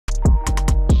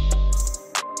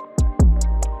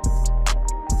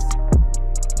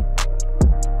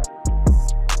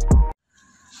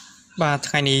បាទ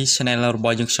ថ្ងៃនេះ channel រប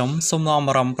ស់យើងខ្ញុំសូមនាំ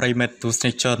អារម្មណ៍ប្រិមិត្តទស្ស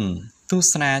និកជនទស្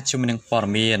សនាជាមួយនឹងព័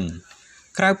ត៌មាន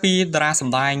ក្រៅពីតារាស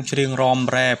ម្ដែងច្រៀងរាំ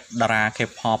រ៉េបតារា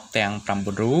Kpop ទាំង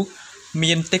9រូប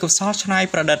មានទេពកោសល្យច្នៃ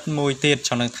ប្រឌិតមួយទៀតច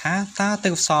ង់នឹងថាតើទេ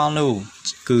ពកោសល្យនោះ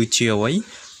គឺជាអ្វី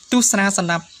ទស្សនាសម្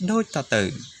ដាប់ដូចតទៅ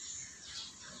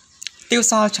ទេពកោ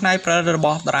សល្យច្នៃប្រឌិតរប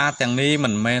ស់តារាទាំងនេះមិ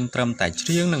នមែនត្រឹមតែច្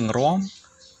រៀងនិងរាំ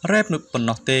រ៉េបនោះប៉ុណ្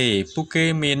ណោះទេពួកគេ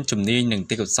មានជំនាញនិង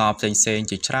ទេពកោសល្យផ្សេងៗ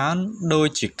ជាច្រើនដូច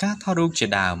ជាការថតរូបជា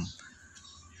ដើម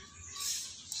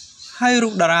ហើយរូ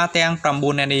បតារាទាំង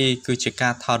9នាក់នេះគឺជាកា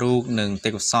រថតរូបនិងទេ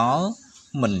ពកោសល្យ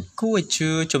មិនគួរឲ្យជឿ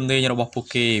ជំនាញរបស់ពួក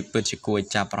គេពិតជាគួរឲ្យ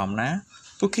ចាប់អារម្មណ៍ណា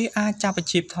ពួកគេអាចចាប់អា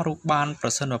ជីពថតរូបបានប្រ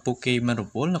សិនបើពួកគេមិនរ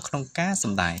វល់នៅក្នុងការស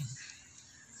ម្ដែង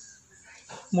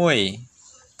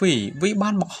1វីបា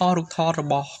នបង្ហោះរូបថតរ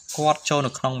បស់គាត់ចូល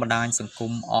នៅក្នុងបណ្ដាញសង្គ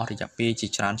មអស់រយៈពេលជា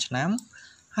ច្រើនឆ្នាំ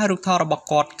ហើយរូបថតរបស់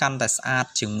គាត់កាន់តែស្អាត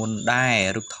ជាងមុនដែរ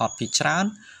រូបថតពីច្រើន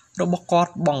របស់គា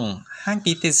ត់បង្ហាញ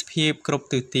ពីទេសភាពគ្រប់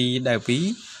ទិសទីដែលវី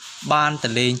បានទៅ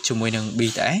លេងជាមួយនឹង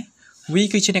BTS វី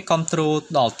គឺជាអ្នកគ្រប់គ្រង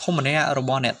ដ៏ធំម្នាក់រប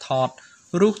ស់អ្នកថត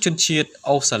រូបជនជាតិ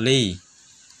អូស្ត្រាលី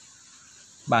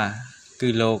បាទគឺ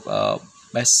លោក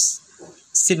Best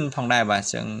Sin ផងដែរបាទអ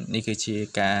ញ្ចឹងនេះគឺជា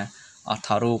ការថ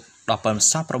តរូបដ៏ប៉ិនប្រ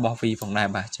សប់របស់វីផងដែរ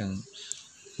បាទអញ្ចឹង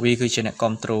វីគឺជាអ្នកគ្រ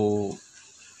ប់គ្រង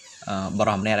ប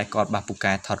រិមម្នាក់ដែលគាត់បានពូ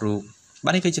កែថតរូបបា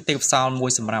ទនេះគឺជាទេពកោសល្យមួ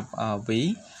យសម្រាប់វី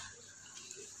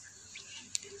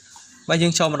បាទយើ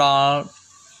ងចូលមកដល់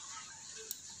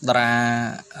តារា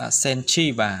សេនឈី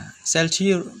បាទសេនឈី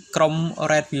ក្រុម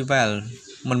Red Vival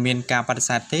មិនមានការបដិ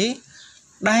សេធទេ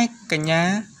ដែលកញ្ញា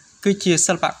គឺជា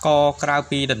សិល្បករក្រៅ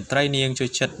ពីតន្ត្រីនាងជួយ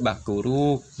ចិត្តបាទគូរូ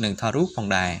បនិងថតរូបផង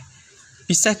ដែរ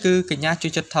ពិសេសគឺកញ្ញាជួ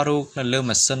យចិត្តថតរូបនៅលើ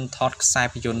ម៉ាស៊ីនថតខ្សែ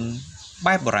ភាពយន្ត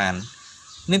បែបបុរាណ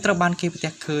នឹងត្រូវបានគេប្រ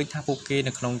ទះឃើញថាពួកគេ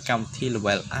នៅក្នុងកម្មវិធី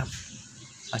Level Up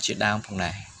ជាដើមផង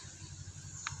ដែរ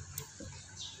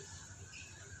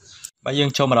បើយើង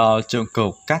ចូលមកដល់ជើងគោ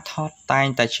កការថតតែង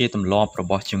តែជាទម្លាប់រ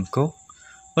បស់ជើងគោក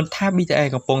មិនថា BTS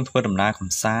កំពុងធ្វើដំណើរក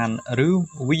ម្សាន្តឬ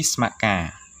វីស្មការ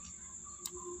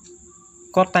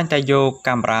គាត់តែងតែយក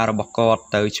កាមេរ៉ារបស់គាត់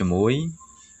ទៅជាមួយ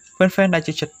ហ្វេនដែល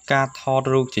ជាចិត្តការថត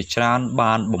រូបជាច្រើន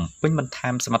បានបំពេញបន្ថែ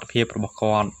មសមត្ថភាពរបស់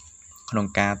គាត់ក្នុង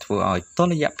ការធ្វើឲ្យតុ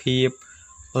ល្យភាព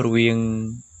រវាង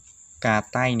ការ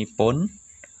តែងនិពន្ធ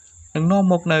និងនាំ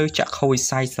មកនៅចក្ខុវិ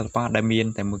ស័យសិល្បៈដែលមាន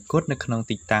តែមួយគត់នៅក្នុង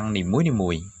ទីតាំងនីមួយៗ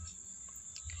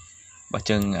បាទ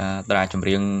ចឹងតារាចម្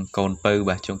រៀងកូនពៅ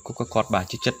បាទជង្គង់គាត់បាទ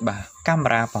ជិះចិត្តបាទកាមេ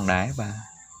រ៉ាផងដែរ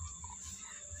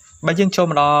បាទយើងចូល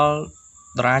មកដល់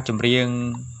តារាចម្រៀង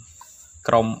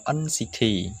ក្រុម NCT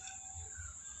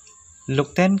លោក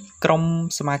តែនក្រុម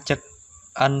សមាជិក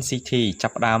NCT ចា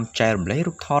ប់ផ្ដើមចែករំលែក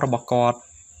រូបថតរបស់គាត់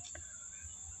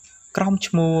ក្រុម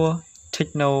ឈ្មោះ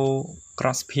Techno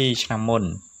Crossy ឆ្នាំមុន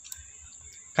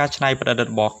ការច្នៃប្រឌិត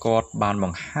របស់គាត់បានប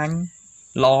ង្ហាញ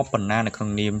ល្អប៉ុណ្ណានៅក្នុង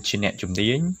នាមជាអ្នកជំ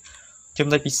នាញចំ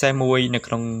ណុចពិសេសមួយនៅ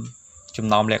ក្នុងចំ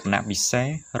ណោមលក្ខណៈពិសេស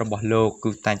របស់លោក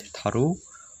គឺតែងតែថតរូប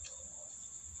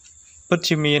ពិត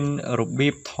ជាមានរបៀ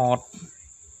បថត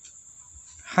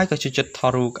ហើយក៏ជួយចិត្តថត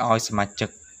រូបឲ្យសមាជិក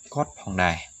គាត់ផង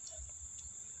ដែរ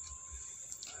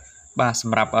បាទស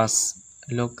ម្រាប់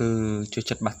លោកគឺជួយ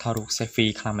ចិត្តបាត់ថតរូប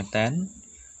selfie ខ្លាំងមែនតើ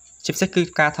ជាពិសេសគឺ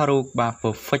ការថតរូបបាទ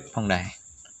perfect ផងដែរ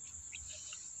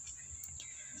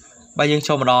បាទយើង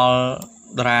ចូលមកដល់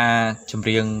តារាចម្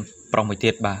រៀងប្រុសមួយទៀ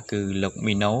តបាទគឺលោក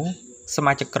Mino ស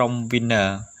មាជិកក្រុម Winner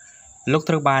លោក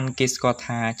ត្រូវបានគេស្គាល់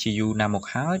ថាជាយូរណាស់មក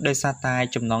ហើយដោយសារតែ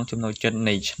ចំណង់ចំណូលចិត្ត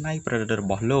នៃច្នៃប្រឌិតរ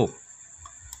បស់លោ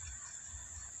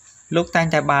កតែង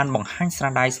តែបានបង្ហាញស្នា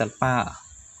ដៃសិល្បៈ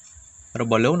រ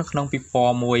បស់លោកនៅក្នុងពិព័រ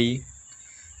ណ៍មួយ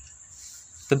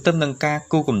ទន្ទឹមនឹងការ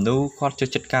គូរគំនូរគាត់ចូល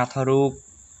ចិត្តការថតរូប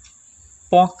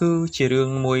ពណ៌គឺជារឿង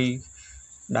មួយ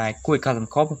ដែលគួរឲ្យកត់ស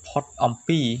ម្គាល់បំផុតអំ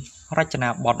ពីរចនា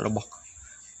បថរបស់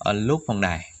លោកផង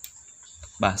ដែរ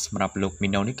បាទសម្រាប់លោក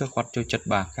Mino នេះក៏គាត់ចូលចិត្ត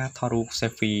បាទការថតរូប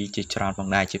selfie ជាច្រើនផង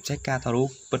ដែរជាពិសេសការថតរូប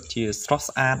ពិតជាស្រស់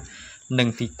ស្អាតនិង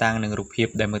ទីតាំងនិងរូបភាព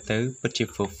ដែលមើលទៅពិតជា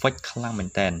perfect ខ្លាំងមែន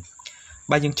តើ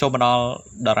បាទយើងចូលមកដល់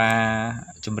តារា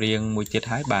ចម្រៀងមួយទៀត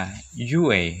ហើយបាទ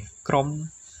YoonA ក្រុម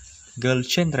Girl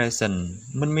Generation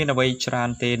មិនមានអ្វីច្រើន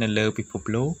ទេនៅលើពិភព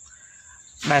លោក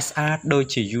ដែលស្អាតដូច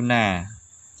ជា YoonA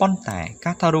ប៉ុន្តែ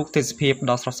ការថតរូបទេសភាព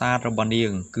ដ៏ស្រស់ស្អាតរបស់នា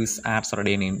ងគឺស្អាតស្រ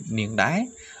ដៀងនឹងនាងដែរ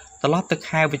ត្រឡប់ទៅ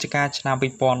ខែវិច្ឆិកាឆ្នាំ2019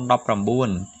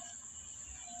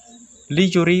 Lee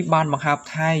Yuri បានបង្ហើប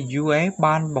ថា YoonA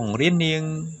បានបង្រៀននាង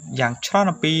យ៉ាងច្រើន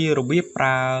អំពីរបៀបប្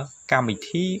រើកម្មវិ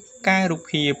ធីកែរូប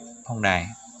ភាពផងដែរ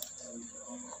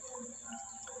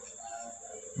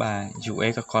បាទ YoonA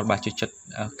ក៏គាត់បាទជួយចិត្ត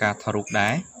ការថតរូបដែ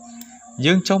រ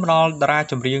យើងចូលមកដល់តារា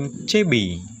ចម្រៀង JB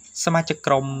សមាជិក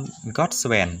ក្រុម GOT7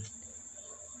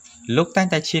 លោកតែង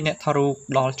តែជាអ្នកថតរូប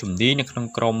ដល់ជំនាញនៅក្នុង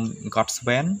ក្រុម GOT7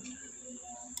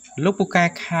 លោកពូកែ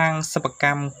ខាងសិប្បក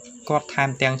ម្មគាត់ថែម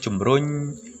ទាំងជំរុញ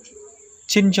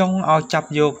ជិនយ៉ុងឲ្យចាប់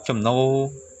យកចំណូល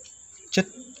ចិត្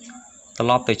តត្រ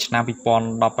ឡប់ទៅឆ្នាំ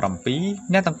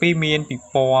2017អ្នកទាំងពីរមានពិ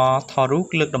ព័រណ៍ថតរូប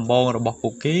លើកដំបូងរបស់ពួ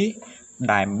កគេ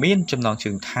ដែលមានចំណង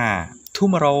ជើងថា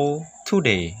Tomorrow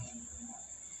Today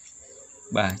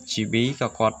បាទ GB ក៏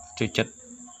គាត់ចូលចិត្ត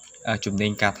ជំនា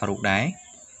ញការថតរូបដែរ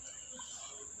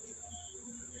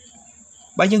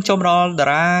បើយើងចូលមកដល់តា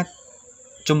រា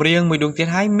ចម្រៀងមួយដួងទៀត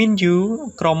ហើយ Mingyu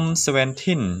ក្រុម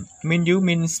17 Mingyu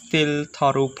មាន style ថ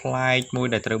តរូបប្លែកមួយ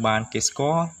ដែលត្រូវបានគេស្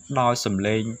គាល់ដោយសម្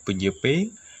លេងពញាពេក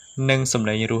និងសម្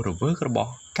លេងរស់រវើករប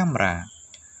ស់កាមេរ៉ា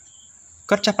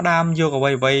គាត់ចាប់ផ្ដើមយកអ្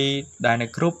វីៗដែលនៅ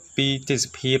គ្រប់ពីទេស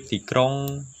ភាពទីក្រុង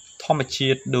ធម្មជា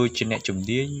តិដូចជាអ្នកជំ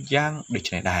នាញយ៉ាងដូច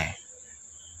នេះដែរ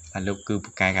ហើយលោកគឺពូ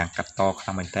កែខាងកាត់តខ្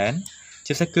លាំងមែនតើ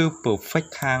ជាពិសេសគឺ perfect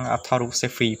ខាងថតរូប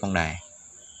selfie ផងដែរ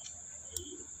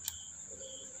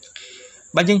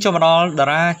បាទយើងចូលមកដល់តា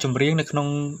រាចម្រៀងនៅក្នុង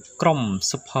ក្រុម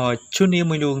Super Junior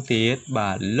មួយដួងទៀត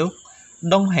បាទលោក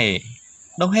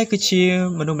Donghae គឺជា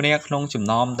មនុស្សម្នាក់ក្នុងចំ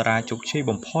ណោមតារាជោគជ័យ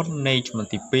បំផុតនៃជំនាន់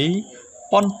ទី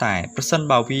2ប៉ុន្តែប្រសិន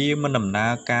បើវាមិនដំណើ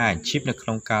រការអាជីពនៅក្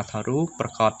នុងការថតរូបប្រ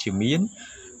កបជាមាន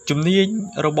ជំនាញ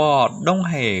របស់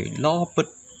Donghae ល្អពិត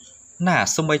ណាស់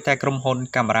សូម្បីតែក្រុមហ៊ុន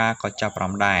កាមេរ៉ាក៏ចាប់អារ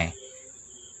ម្មណ៍ដែរ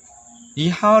យី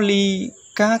ហោលី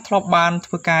ការធ្លាប់បាន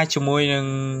ធ្វើការជាមួយនឹង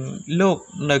លោក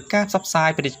នៅការផ្សព្វផ្សាយ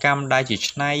ពាណិជ្ជកម្មដែលជា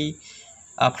ផ្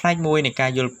នែកមួយនៃកា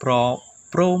រយល់ព្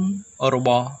រមរប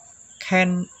ស់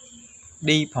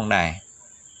Khmer ផងដែរ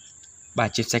បាទ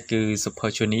ជាពិសេសគឺ Super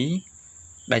Junior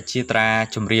ដែលជាតារា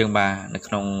ចម្រៀងបាទនៅ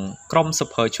ក្នុងក្រុម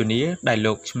Super Junior ដែល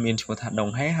លោកមានឈ្មោះថា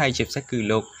Donghae ហើយជាពិសេសគឺ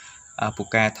លោកពូ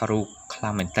កែថតរូបខ្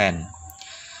លាំងមែនតើ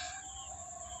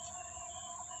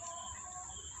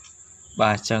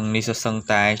បាទចឹងនេះសឹង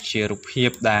តែជារូបភាព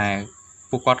ដែល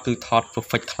ពួកគាត់គឺថត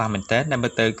perfect ខ្លាំងមែនតើដែលមើ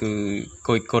លទៅគឺគ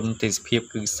យគន់ទេសភាព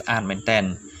គឺស្អាតមែនតើ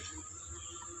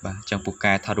បាទចឹងពូ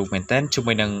កែថតរូបមែនតើជា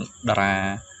មួយនឹងតារា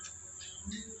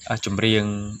ចម្រៀង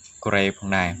កូរ៉េផង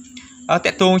ដែរត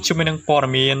កតងជាមួយនឹងព័ត៌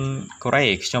មានកូរ៉េ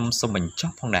ខ្ញុំសូមបញ្ច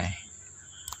ប់ផងដែរ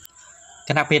គ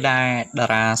ណៈពេលដែលតា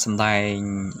រាសម្ដែង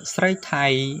ស្រីថៃ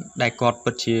ដែលគាត់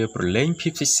ពិតជាប្រឡែងភា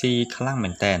ពស៊ីស៊ីខ្លាំងមែ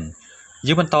នតើ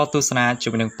យើងបន្តទស្សនាជា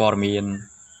មួយនឹងព័ត៌មាន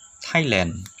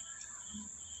Thailand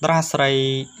តារាស្រី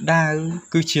ដាវ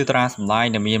គឺជាតារាសម្ដែង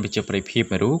ដែលមានប្រជាប្រិយភាព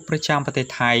មួយរូបប្រចាំប្រទេស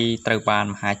ថៃត្រូវបាន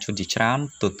មហាជនជាច្រើន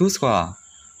ទទួលស្គាល់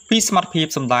ពីសមត្ថភាព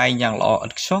សម្ដែងយ៉ាងល្អឥ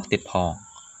តខ្ចោះទៀតផង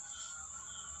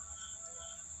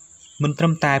មិនត្រឹ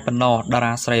មតែប៉ុណ្ណោះតា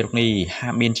រាស្រីរូបនេះហា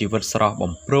ក់មានជីវិតស្រស់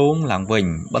បំព្រងឡើងវិញ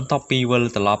បន្ទាប់ពីវិល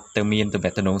ត្រឡប់ទៅមានទំនា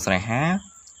ក់ទំនងស្នេហា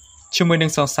ជាមួយនឹ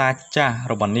ងសង្សារចាស់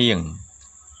របស់នាង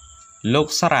លោក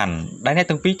សារ៉ាន់ដែលអ្នក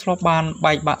ទាំងពីរធ្លាប់បាន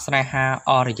បែកបាក់ស្នេហា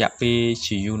អស់រយៈពេល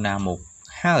ជាយូរណាស់មក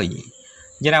ហើយ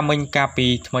យ៉ាងណាមិញកាលពី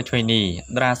ថ្មីនេះ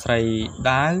តារាស្រី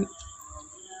ដាវ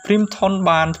ព្រីមថុន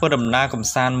បានធ្វើដំណើរកម្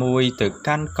សាន្តមួយទៅ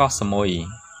កាន់កោះសមុយ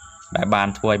ដែលបាន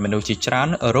ធ្វើឲ្យមនុស្សជាច្រើន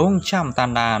រងចាំតាម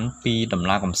ដានពីដំ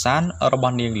ណើរកម្សាន្តរប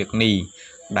ស់នាងលើកនេះ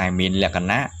ដែលមានលក្ខ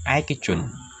ណៈឯកជន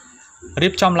រៀ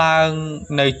បចំឡើង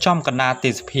នៅចំកណ្ដាល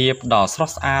ទេសភាពដ៏ស្រ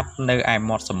ស់ស្អាតនៅឯ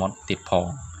មាត់សមុទ្រទៀតផង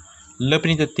លើពី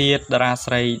នេះទៅទៀតតារា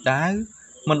ស្រីដាវ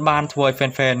មិនបានធ្វើឲ្យ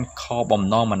ហ្វេនខកបំ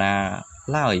ណងមណា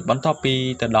ឡើយបន្ទាប់ពី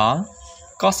ទៅដល់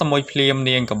កោះសមុយភ្លាម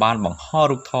នាងក៏បានបង្ហោះ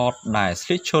រូបថតដែលស្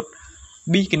លៀកឈុត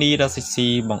ប៊ីគីនីដ៏សិស៊ី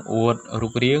បង្អួតរូ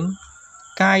បរាង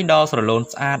កាយដ៏ស្រឡូន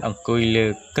ស្អាតអង្គុយលើ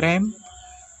ក្រែម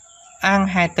អាង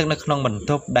ហែលទឹកនៅក្នុងបន្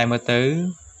ទប់ដែលមើលទៅ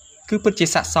គឺពិតជា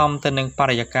ស័ក្តិសមទៅនឹងប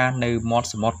រិយាកាសនៅមាត់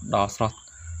សមុទ្រដ៏ស្រស់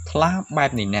ថ្លាបែ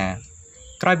បនេះណា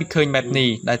ក្រោយពីឃើញបែបនេះ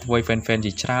ដែលធ្វើឲ្យហ្វេន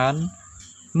ជាច្រើន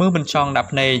មើលមិនចង់ដាក់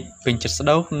ភ្នែកពេញចិត្តស្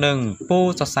ដោកនិងពោល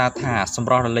សរសើរថាសម្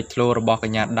រស់រលេចធ្លោរបស់ក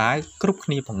ញ្ញាដាវគ្រប់គ្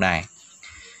នាផងដែរ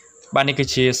បាទនេះគឺ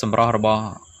ជាសម្រស់របស់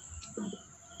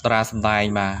តារាសម្ដែង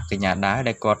បាទកញ្ញាដាវ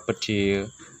ដែលគាត់ពិតជា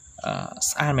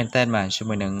ស្អាតមែនតើបាទជា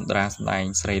មួយនឹងតារាសម្ដែង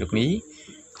ស្រីរូបនេះ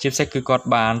ជាពិសេសគឺគាត់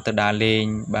បានទៅដើរលេង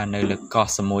បាទនៅលើកោះ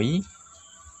សមុយ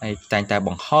ហើយតែងតែប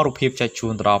ង្ហោះរូបភាពចែកជូ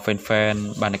នទៅដល់ហ្វេន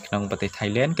បាទនៅក្នុងប្រទេសថៃ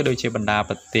ឡែនក៏ដូចជាបណ្ដា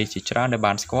ប្រទេសជាច្រើនដែល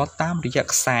បានស្គាល់តាមរយៈ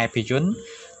ខ្សែភាពយន្ត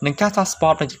និងការថតស្ព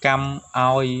តពាណិជ្ជកម្ម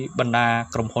ឲ្យបណ្ដា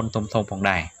ក្រុមហ៊ុនធំៗផង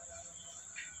ដែរ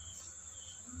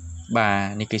បាទ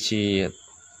នេះគឺជា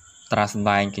តារាសម្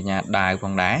ដែងកញ្ញាដាវផ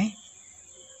ងដែរ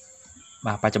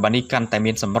បាទបច្ចុប្បន្ននេះកាន់តែ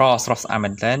មានសម្រស់ស្រស់ស្អាតមែ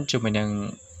នទែនជាមួយនឹង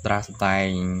តារាសម្ដែង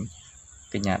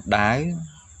កញ្ញាដាវ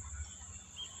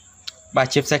បាទ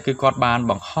ជាពិសេសគឺគាត់បាន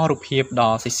បង្ហោះរូបភាព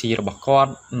ដ៏ស៊ីស៊ីរបស់គា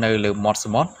ត់នៅលើមាត់ស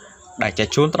មុទ្រដែលចែក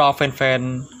ជូនទៅដល់ហ្វេន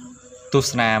ទស្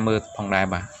សនាមើលផងដែរ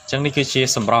បាទអញ្ចឹងនេះគឺជា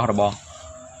សម្រស់របស់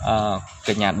ក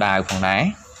ញ្ញាដាវផងដែរ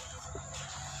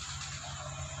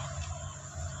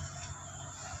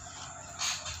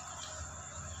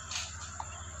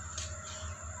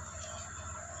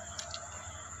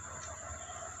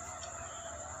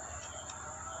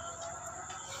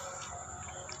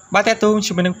បាទតើទូ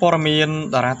ជំនឹងព័ត៌មាន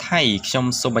តារាថៃខ្ញុំ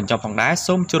សូមបញ្ចប់ផងដែរ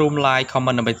សូមជួប like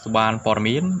comment ដើម្បីទទួលបានព័ត៌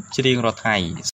មានជារៀងរាល់ថ្ងៃ